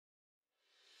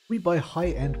We buy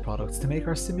high-end products to make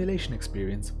our simulation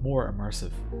experience more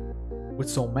immersive. With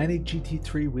so many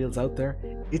GT3 wheels out there,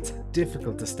 it's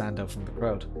difficult to stand out from the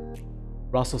crowd.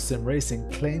 Rosso Sim Racing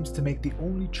claims to make the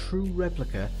only true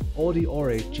replica Audi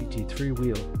R8 GT3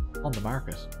 wheel on the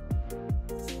market.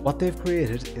 What they've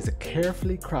created is a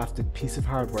carefully crafted piece of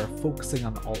hardware focusing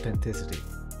on authenticity.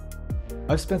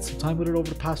 I've spent some time with it over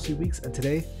the past few weeks, and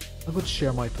today I'm going to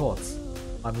share my thoughts.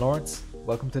 I'm Lawrence,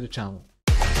 welcome to the channel.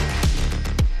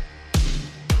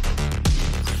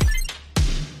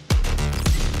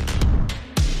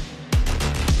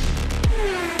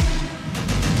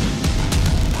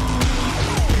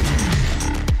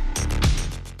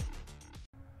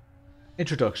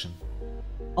 Introduction.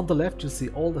 On the left you'll see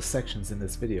all the sections in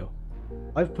this video.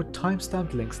 I've put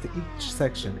timestamped links to each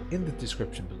section in the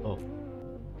description below.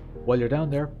 While you're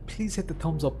down there, please hit the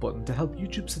thumbs up button to help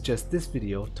YouTube suggest this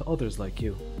video to others like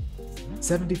you.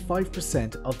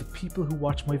 75% of the people who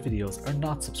watch my videos are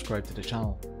not subscribed to the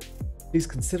channel. Please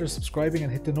consider subscribing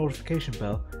and hit the notification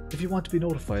bell if you want to be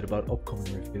notified about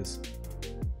upcoming reviews.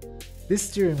 This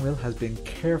steering wheel has been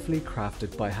carefully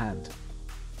crafted by hand.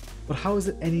 But how is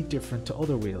it any different to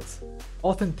other wheels?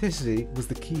 Authenticity was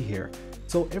the key here,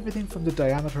 so everything from the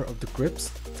diameter of the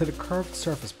grips to the curved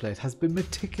surface plate has been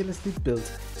meticulously built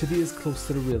to be as close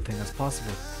to the real thing as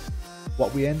possible.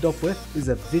 What we end up with is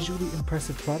a visually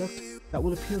impressive product that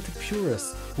will appeal to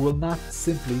purists who will not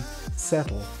simply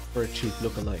settle for a cheap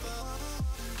look-alike.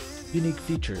 Unique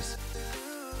features.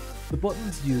 The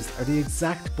buttons used are the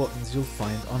exact buttons you'll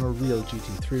find on a real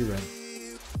GT3 rim.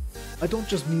 I don't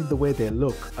just mean the way they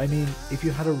look, I mean if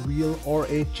you had a real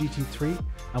R8 GT3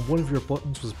 and one of your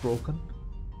buttons was broken,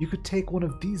 you could take one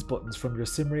of these buttons from your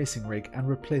sim racing rig and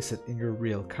replace it in your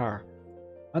real car.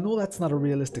 I know that's not a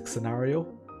realistic scenario,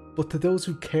 but to those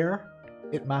who care,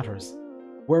 it matters.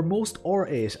 Where most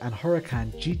R8 and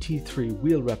Huracan GT3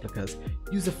 wheel replicas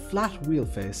use a flat wheel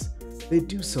face, they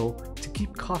do so to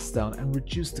keep costs down and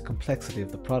reduce the complexity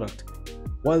of the product.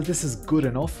 While this is good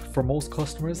enough for most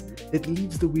customers, it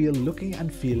leaves the wheel looking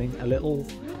and feeling a little,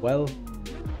 well,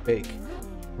 fake.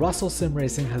 Rosso Sim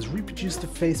Racing has reproduced the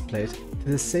faceplate to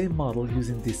the same model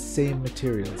using the same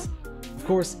materials. Of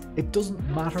course, it doesn't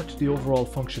matter to the overall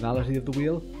functionality of the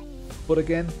wheel, but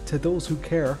again, to those who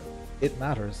care, it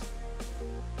matters.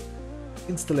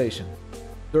 Installation.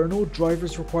 There are no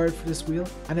drivers required for this wheel,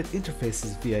 and it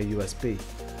interfaces via USB.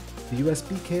 The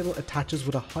USB cable attaches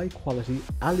with a high quality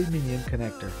aluminium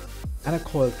connector and a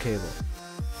coiled cable.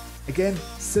 Again,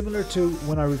 similar to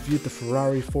when I reviewed the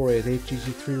Ferrari 488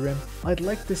 GT3 rim, I'd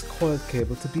like this coiled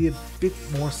cable to be a bit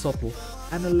more supple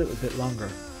and a little bit longer.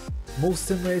 Most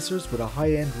sim racers with a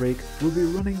high-end rig will be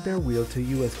running their wheel to a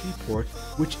USB port,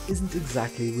 which isn't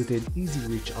exactly within easy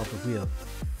reach of the wheel.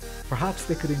 Perhaps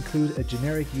they could include a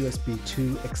generic USB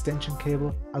 2 extension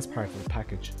cable as part of the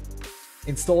package.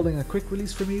 Installing a quick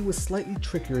release for me was slightly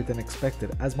trickier than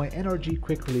expected, as my NRG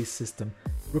quick release system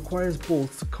requires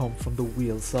bolts to come from the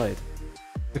wheel side.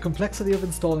 The complexity of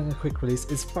installing a quick release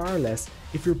is far less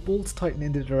if your bolts tighten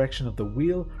in the direction of the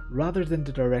wheel rather than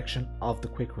the direction of the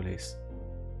quick release.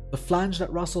 The flange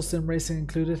that Rosso Sim Racing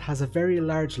included has a very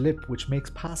large lip, which makes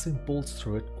passing bolts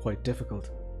through it quite difficult.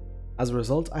 As a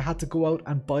result, I had to go out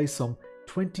and buy some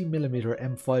 20mm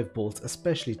M5 bolts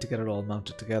especially to get it all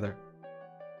mounted together.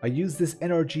 I use this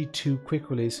NRG2 quick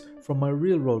release from my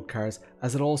real road cars,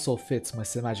 as it also fits my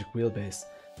Simagic wheelbase,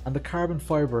 and the carbon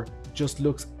fibre just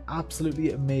looks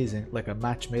absolutely amazing, like a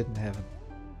match made in heaven.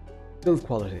 Build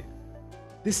quality.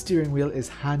 This steering wheel is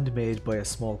handmade by a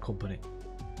small company.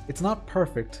 It's not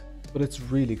perfect, but it's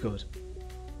really good.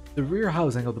 The rear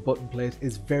housing of the button plate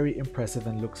is very impressive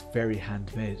and looks very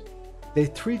handmade. They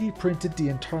 3D printed the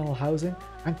internal housing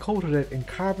and coated it in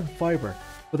carbon fibre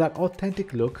for that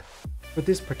authentic look for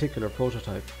this particular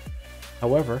prototype.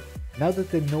 However, now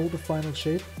that they know the final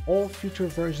shape, all future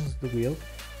versions of the wheel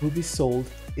will be sold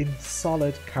in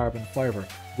solid carbon fibre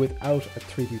without a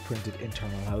 3D printed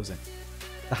internal housing.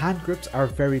 The hand grips are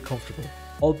very comfortable,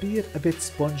 albeit a bit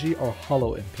spongy or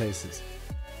hollow in places.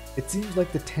 It seems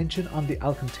like the tension on the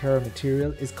Alcantara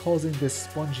material is causing this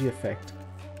spongy effect,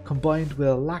 combined with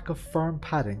a lack of firm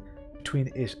padding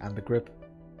between it and the grip.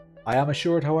 I am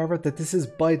assured, however, that this is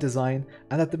by design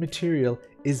and that the material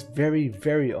is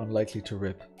very unlikely to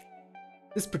rip.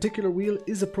 This particular wheel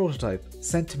is a prototype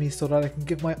sent to me so that I can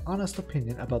give my honest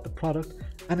opinion about the product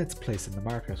and its place in the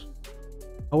market.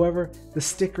 However, the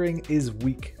stickering is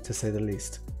weak to say the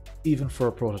least, even for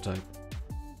a prototype.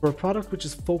 For a product which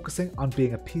is focusing on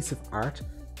being a piece of art,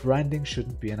 branding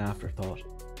shouldn't be an afterthought.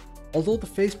 Although the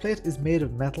faceplate is made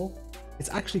of metal, it's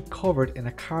actually covered in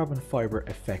a carbon fibre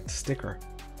effect sticker.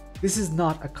 This is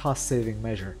not a cost-saving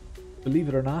measure. Believe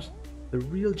it or not, the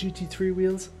real GT3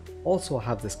 wheels also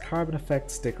have this carbon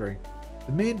effect stickering.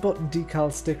 The main button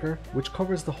decal sticker, which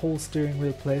covers the whole steering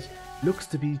wheel plate, looks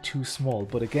to be too small,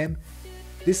 but again,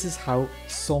 this is how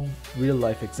some real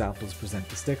life examples present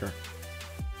the sticker.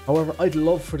 However, I'd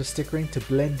love for the stickering to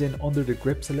blend in under the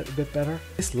grips a little bit better.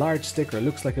 This large sticker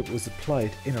looks like it was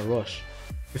applied in a rush.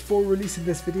 Before releasing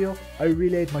this video, I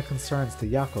relayed my concerns to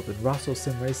Jakob in Rosso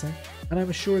Sim Racing, and I'm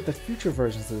assured that future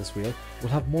versions of this wheel will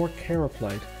have more care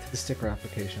applied to the sticker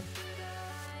application.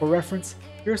 For reference,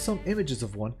 here are some images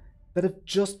of one that have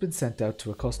just been sent out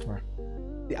to a customer.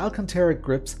 The Alcantara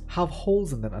grips have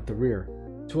holes in them at the rear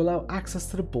to allow access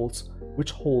to the bolts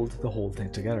which hold the whole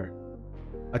thing together.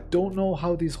 I don't know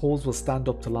how these holes will stand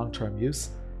up to long-term use,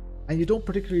 and you don't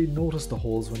particularly notice the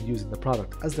holes when using the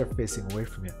product as they're facing away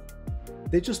from you.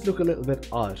 They just look a little bit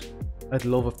odd. I'd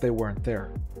love if they weren't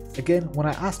there. Again, when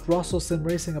I asked Rosso Sim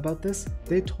Racing about this,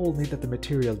 they told me that the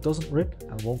material doesn't rip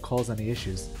and won't cause any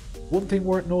issues. One thing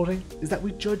worth noting is that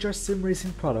we judge our sim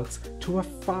racing products to a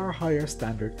far higher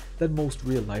standard than most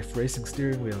real life racing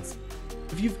steering wheels.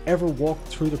 If you've ever walked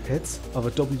through the pits of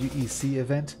a WEC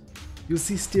event, you'll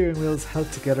see steering wheels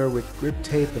held together with grip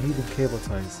tape and even cable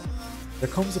ties. There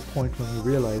comes a point when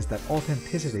we realise that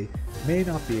authenticity may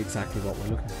not be exactly what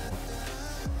we're looking for.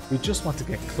 We just want to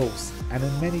get close, and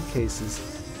in many cases,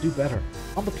 do better.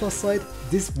 On the plus side,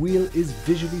 this wheel is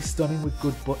visually stunning with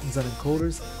good buttons and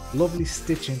encoders, lovely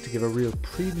stitching to give a real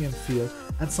premium feel,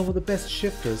 and some of the best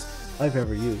shifters I've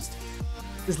ever used.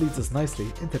 This leads us nicely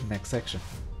into the next section.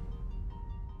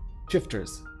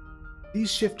 Shifters. These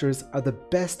shifters are the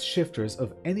best shifters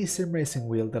of any sim racing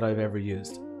wheel that I've ever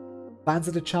used. Fans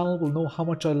of the channel will know how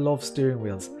much I love steering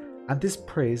wheels, and this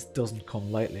praise doesn't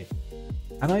come lightly.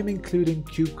 And I'm including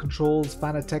Cube Controls,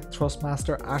 Fanatec,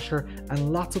 Thrustmaster, Asher,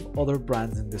 and lots of other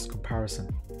brands in this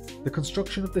comparison. The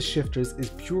construction of the shifters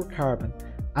is pure carbon,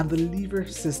 and the lever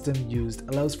system used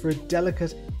allows for a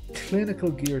delicate, clinical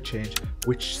gear change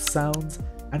which sounds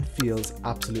and feels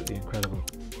absolutely incredible.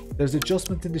 There's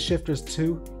adjustment in the shifters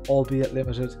too, albeit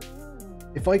limited.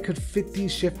 If I could fit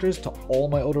these shifters to all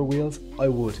my other wheels, I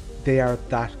would. They are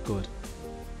that good.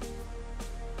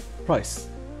 Price.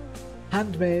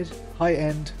 Handmade,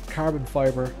 high-end, carbon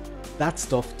fibre, that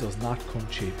stuff does not come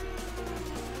cheap.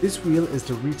 This wheel is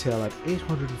to retail at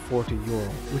 €840,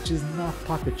 which is not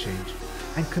pocket change,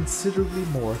 and considerably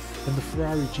more than the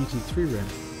Ferrari GT3 rim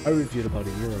I reviewed about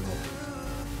a year ago.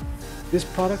 This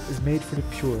product is made for the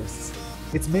purists.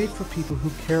 It's made for people who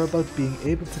care about being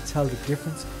able to tell the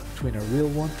difference between a real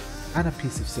one and a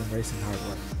piece of sim racing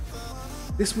hardware.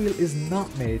 This wheel is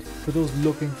not made for those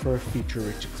looking for a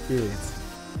feature-rich experience.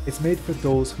 It's made for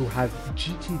those who have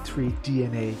GT3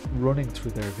 DNA running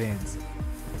through their veins.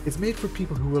 It's made for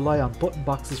people who rely on button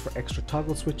boxes for extra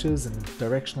toggle switches and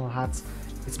directional hats.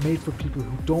 It's made for people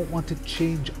who don't want to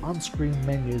change on-screen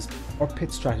menus or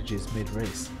pit strategies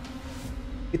mid-race.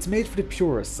 It's made for the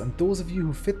purists, and those of you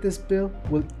who fit this bill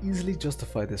will easily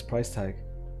justify this price tag.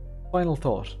 Final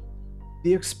thought.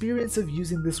 The experience of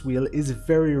using this wheel is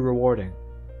very rewarding.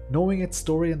 Knowing its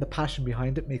story and the passion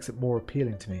behind it makes it more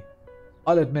appealing to me.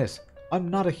 I'll admit, I'm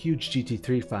not a huge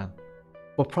GT3 fan,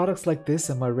 but products like this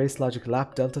and my RaceLogic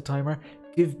lap delta timer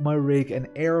give my rig an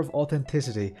air of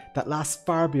authenticity that lasts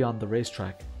far beyond the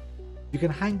racetrack. You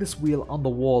can hang this wheel on the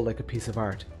wall like a piece of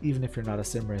art, even if you're not a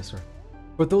sim racer.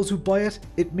 For those who buy it,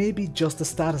 it may be just a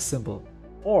status symbol,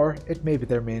 or it may be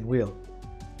their main wheel.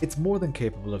 It's more than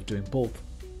capable of doing both.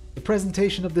 The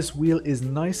presentation of this wheel is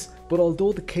nice, but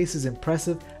although the case is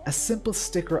impressive, a simple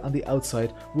sticker on the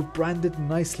outside with branded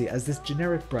nicely as this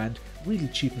generic brand really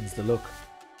cheapens the look.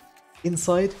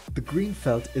 Inside, the green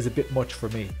felt is a bit much for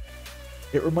me.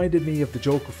 It reminded me of the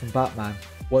Joker from Batman,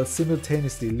 while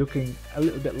simultaneously looking a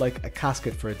little bit like a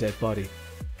casket for a dead body.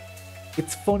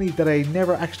 It's funny that I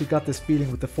never actually got this feeling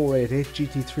with the 488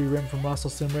 GT3 rim from Rosso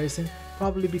Sim Racing,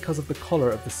 probably because of the colour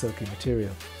of the silky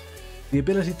material. The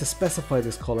ability to specify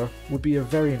this colour would be a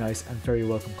very nice and very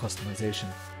welcome customization.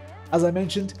 As I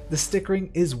mentioned, the stickering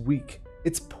is weak.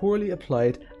 It's poorly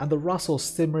applied, and the Rosso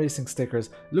Sim Racing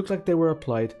stickers look like they were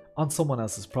applied on someone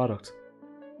else's product.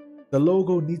 The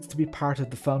logo needs to be part of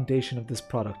the foundation of this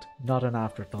product, not an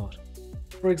afterthought.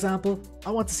 For example,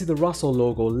 I want to see the Rosso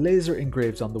logo laser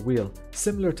engraved on the wheel,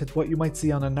 similar to what you might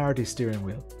see on a Nardi steering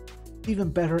wheel. Even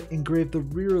better, engrave the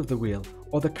rear of the wheel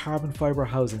or the carbon fibre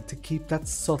housing to keep that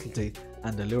subtlety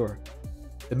and allure.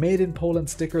 The Made in Poland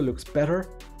sticker looks better,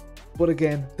 but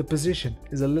again, the position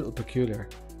is a little peculiar.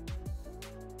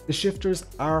 The shifters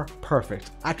are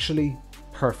perfect, actually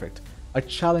perfect. I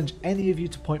challenge any of you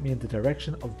to point me in the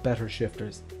direction of better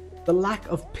shifters. The lack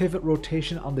of pivot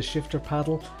rotation on the shifter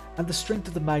paddle and the strength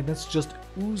of the magnets just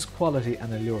ooze quality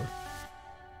and allure.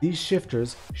 These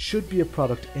shifters should be a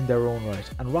product in their own right,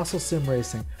 and Rosso Sim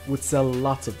Racing would sell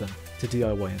lots of them to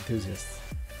DIY enthusiasts.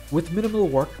 With minimal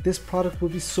work, this product will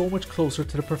be so much closer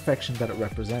to the perfection that it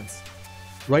represents.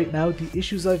 Right now, the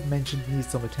issues I've mentioned need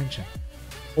some attention.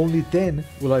 Only then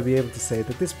will I be able to say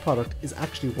that this product is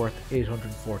actually worth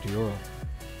 €840.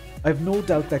 I have no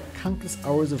doubt that countless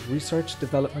hours of research,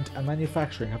 development and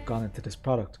manufacturing have gone into this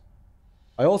product.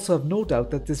 I also have no doubt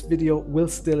that this video will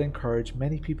still encourage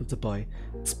many people to buy,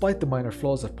 despite the minor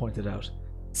flaws I've pointed out.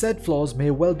 Said flaws may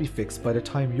well be fixed by the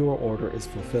time your order is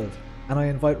fulfilled, and I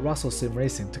invite Rosso Sim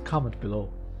Racing to comment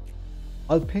below.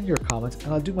 I'll pin your comment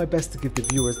and I'll do my best to give the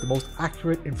viewers the most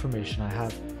accurate information I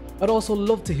have. I'd also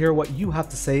love to hear what you have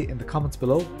to say in the comments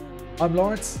below. I'm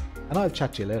Lawrence, and I'll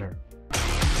chat to you later.